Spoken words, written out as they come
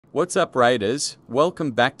What's up, Raiders?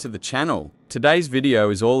 Welcome back to the channel. Today's video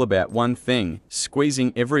is all about one thing: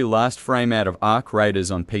 squeezing every last frame out of Arc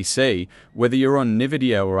Raiders on PC, whether you're on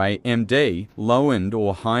NVIDIA or AMD, low-end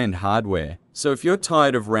or high-end hardware. So if you're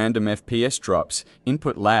tired of random FPS drops,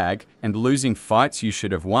 input lag, and losing fights you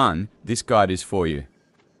should have won, this guide is for you.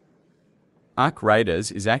 Arc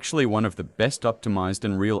Raiders is actually one of the best optimized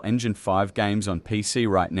Unreal Engine 5 games on PC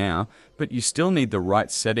right now, but you still need the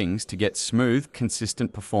right settings to get smooth,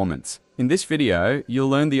 consistent performance. In this video, you'll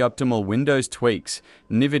learn the optimal Windows tweaks,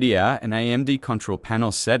 NVIDIA and AMD control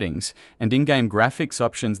panel settings, and in-game graphics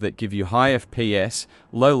options that give you high FPS,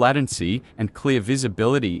 low latency, and clear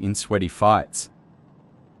visibility in sweaty fights.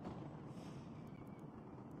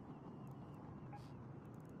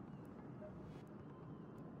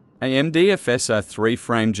 AMD FSR 3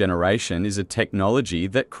 frame generation is a technology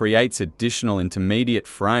that creates additional intermediate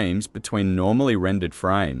frames between normally rendered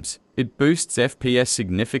frames. It boosts FPS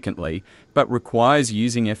significantly, but requires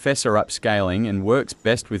using FSR upscaling and works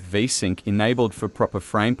best with VSync enabled for proper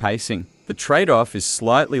frame pacing. The trade-off is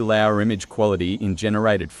slightly lower image quality in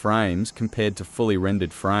generated frames compared to fully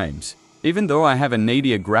rendered frames. Even though I have a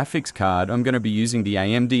needier graphics card, I'm going to be using the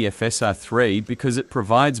AMD FSR 3 because it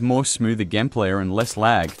provides more smoother gameplay and less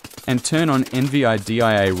lag. And turn on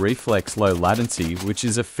NVIDIA Reflex low latency, which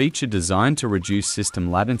is a feature designed to reduce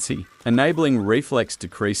system latency. Enabling Reflex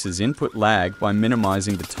decreases input lag by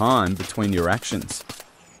minimizing the time between your actions.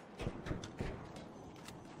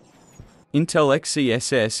 Intel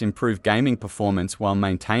XeSS improved gaming performance while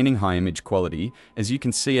maintaining high image quality. As you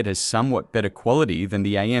can see, it has somewhat better quality than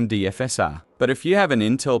the AMD FSR. But if you have an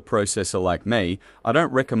Intel processor like me, I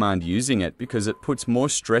don't recommend using it because it puts more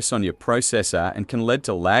stress on your processor and can lead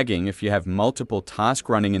to lagging if you have multiple tasks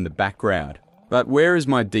running in the background. But where is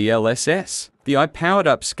my DLSS? The high-powered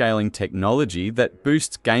upscaling technology that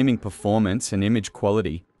boosts gaming performance and image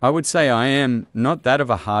quality. I would say I am not that of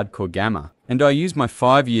a hardcore gamer, and I use my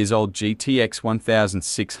 5-year-old GTX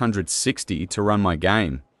 1660 to run my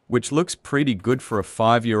game, which looks pretty good for a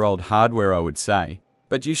 5-year-old hardware, I would say.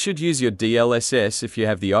 But you should use your DLSS if you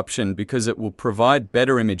have the option because it will provide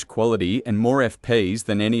better image quality and more FPs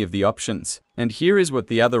than any of the options. And here is what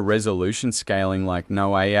the other resolution scaling like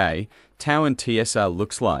No AA, TAO and TSR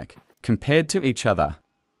looks like, compared to each other.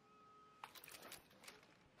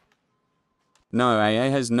 No AA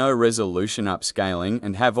has no resolution upscaling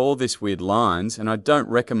and have all this weird lines, and I don't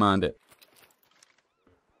recommend it.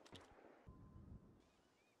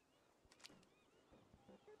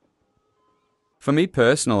 For me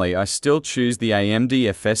personally, I still choose the AMD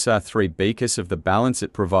FSR 3 because of the balance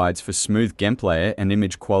it provides for smooth gameplay and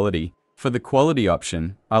image quality. For the quality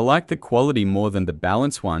option, I like the quality more than the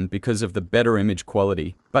balance one because of the better image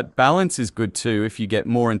quality. But balance is good too if you get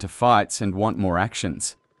more into fights and want more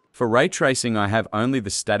actions. For ray tracing, I have only the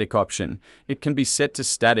static option. It can be set to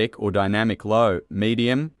static or dynamic low,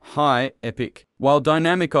 medium, high, epic. While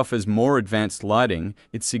dynamic offers more advanced lighting,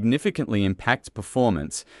 it significantly impacts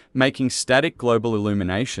performance, making static global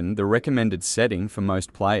illumination the recommended setting for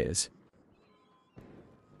most players.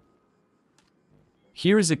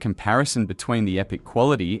 Here is a comparison between the epic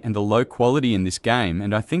quality and the low quality in this game,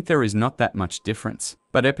 and I think there is not that much difference.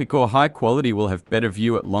 But epic or high quality will have better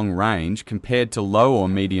view at long range compared to low or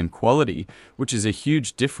medium quality, which is a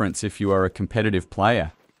huge difference if you are a competitive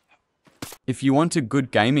player. If you want a good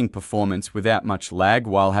gaming performance without much lag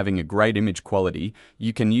while having a great image quality,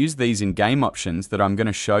 you can use these in-game options that I'm going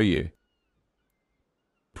to show you.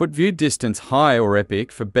 Put view distance high or epic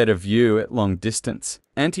for better view at long distance.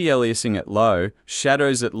 Anti-aliasing at low,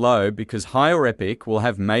 shadows at low because high or epic will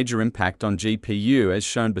have major impact on GPU as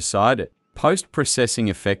shown beside it. Post-processing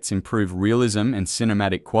effects improve realism and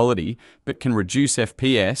cinematic quality, but can reduce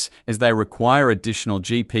FPS as they require additional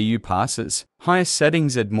GPU passes. Higher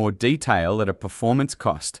settings add more detail at a performance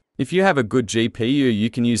cost. If you have a good GPU, you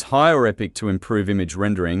can use high or epic to improve image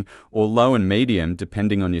rendering, or low and medium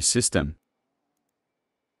depending on your system.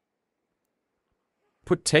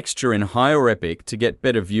 Put texture in high or epic to get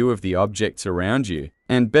better view of the objects around you,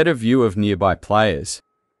 and better view of nearby players.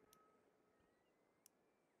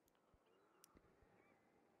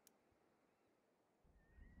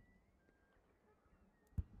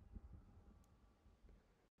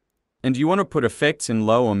 And you want to put effects in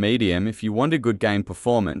low or medium if you want a good game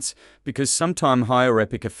performance, because sometimes high or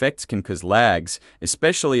epic effects can cause lags,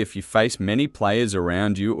 especially if you face many players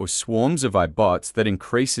around you or swarms of bots that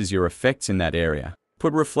increases your effects in that area.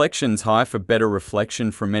 Put reflections high for better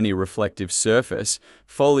reflection from any reflective surface,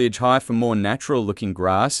 foliage high for more natural looking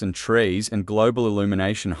grass and trees, and global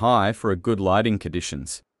illumination high for a good lighting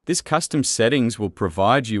conditions. This custom settings will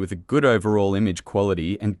provide you with a good overall image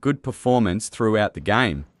quality and good performance throughout the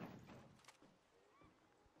game.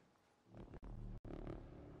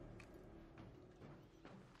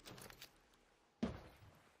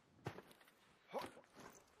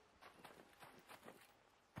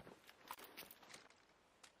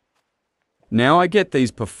 Now I get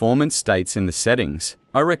these performance states in the settings.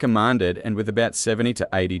 I recommend it, and with about 70 to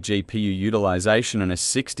 80 GPU utilization and a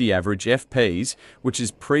 60 average FPS, which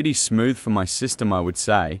is pretty smooth for my system, I would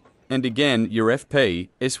say. And again, your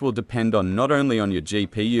FPS will depend on not only on your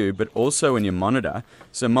GPU, but also in your monitor.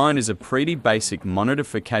 So mine is a pretty basic monitor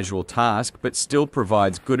for casual task, but still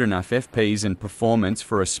provides good enough FPS and performance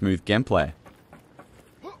for a smooth gameplay.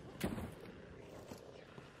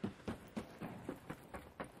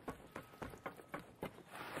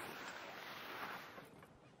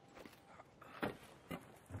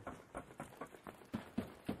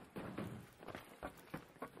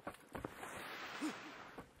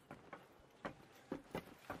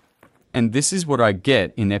 And this is what I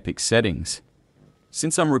get in Epic settings.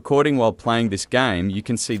 Since I'm recording while playing this game, you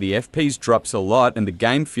can see the FPS drops a lot and the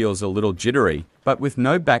game feels a little jittery, but with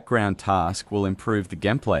no background task will improve the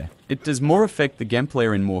gameplay. It does more affect the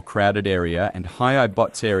gameplay in more crowded area and high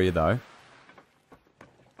bots area though.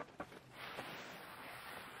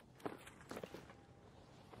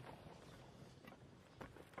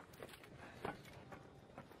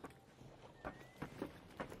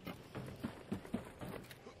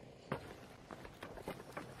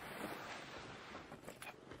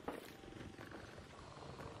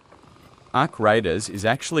 Arc Raiders is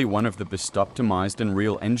actually one of the best optimized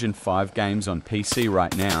Unreal Engine 5 games on PC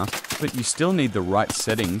right now, but you still need the right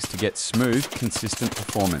settings to get smooth, consistent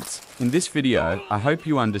performance. In this video, I hope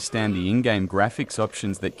you understand the in-game graphics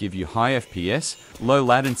options that give you high FPS, low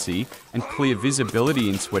latency, and clear visibility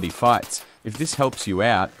in sweaty fights. If this helps you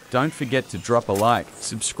out, don't forget to drop a like,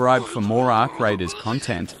 subscribe for more Arc Raiders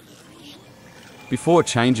content. Before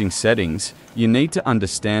changing settings, you need to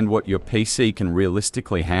understand what your PC can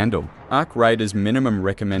realistically handle. Arc Raiders minimum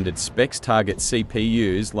recommended specs target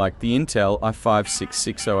CPUs like the Intel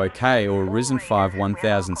i5-6600K or Ryzen 5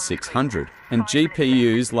 1600, and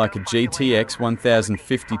GPUs like a GTX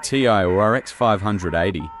 1050 Ti or RX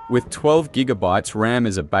 580, with 12GB RAM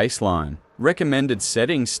as a baseline. Recommended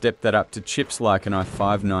settings step that up to chips like an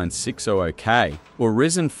i5-9600K or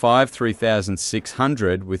Ryzen 5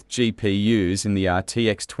 3600 with GPUs in the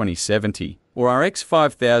RTX 2070 or RX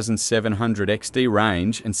 5700 XD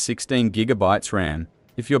range and 16GB RAM.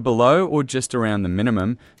 If you're below or just around the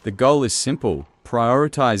minimum, the goal is simple: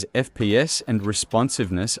 prioritize FPS and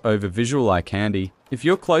responsiveness over visual eye candy. If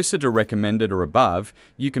you're closer to recommended or above,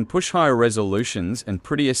 you can push higher resolutions and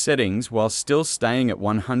prettier settings while still staying at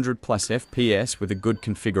 100+ FPS with a good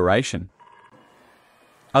configuration.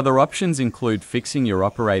 Other options include fixing your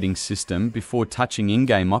operating system before touching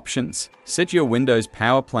in-game options. Set your Windows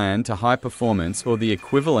power plan to high performance or the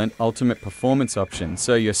equivalent ultimate performance option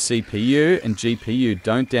so your CPU and GPU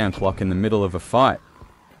don't downclock in the middle of a fight.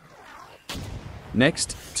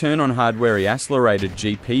 Next, turn on hardware-accelerated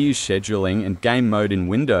GPU scheduling and game mode in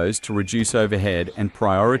Windows to reduce overhead and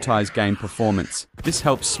prioritize game performance. This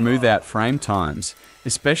helps smooth out frame times,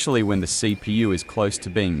 especially when the CPU is close to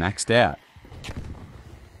being maxed out.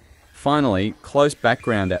 Finally, close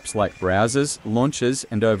background apps like browsers, launchers,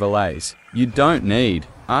 and overlays. You don't need.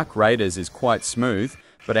 Arc Raiders is quite smooth,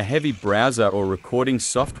 but a heavy browser or recording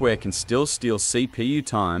software can still steal CPU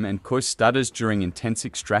time and cause stutters during intense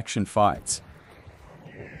extraction fights.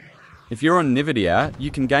 If you're on NVIDIA,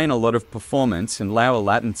 you can gain a lot of performance and lower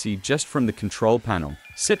latency just from the control panel.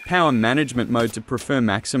 Set power management mode to prefer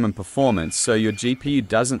maximum performance so your GPU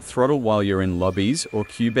doesn't throttle while you're in lobbies or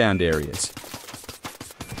queue-bound areas.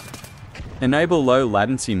 Enable low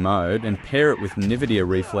latency mode and pair it with NVIDIA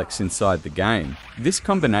Reflex inside the game. This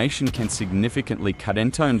combination can significantly cut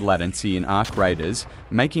end-to-end latency in Arc Raiders,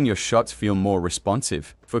 making your shots feel more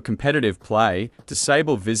responsive. For competitive play,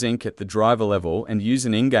 disable VSync at the driver level and use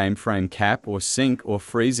an in-game frame cap or sync or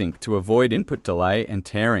FreeSync to avoid input delay and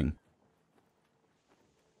tearing.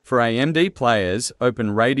 For AMD players,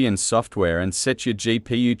 open Radeon software and set your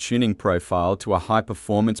GPU tuning profile to a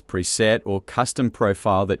high-performance preset or custom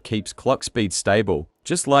profile that keeps clock speed stable.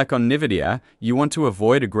 Just like on NVIDIA, you want to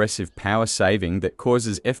avoid aggressive power saving that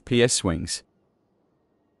causes FPS swings.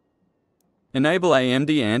 Enable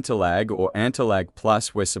AMD Anti-lag or Anti-lag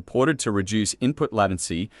Plus where supported to reduce input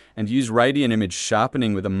latency, and use Radeon image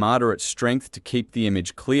sharpening with a moderate strength to keep the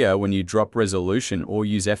image clear when you drop resolution or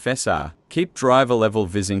use FSR. Keep driver level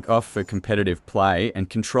VSync off for competitive play and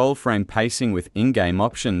control frame pacing with in-game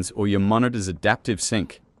options or your monitor's adaptive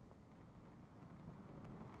sync.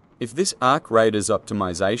 If this Arc Raiders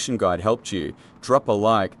optimization guide helped you, drop a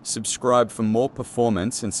like, subscribe for more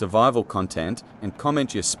performance and survival content, and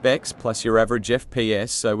comment your specs plus your average FPS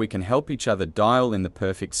so we can help each other dial in the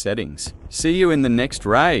perfect settings. See you in the next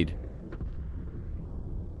raid!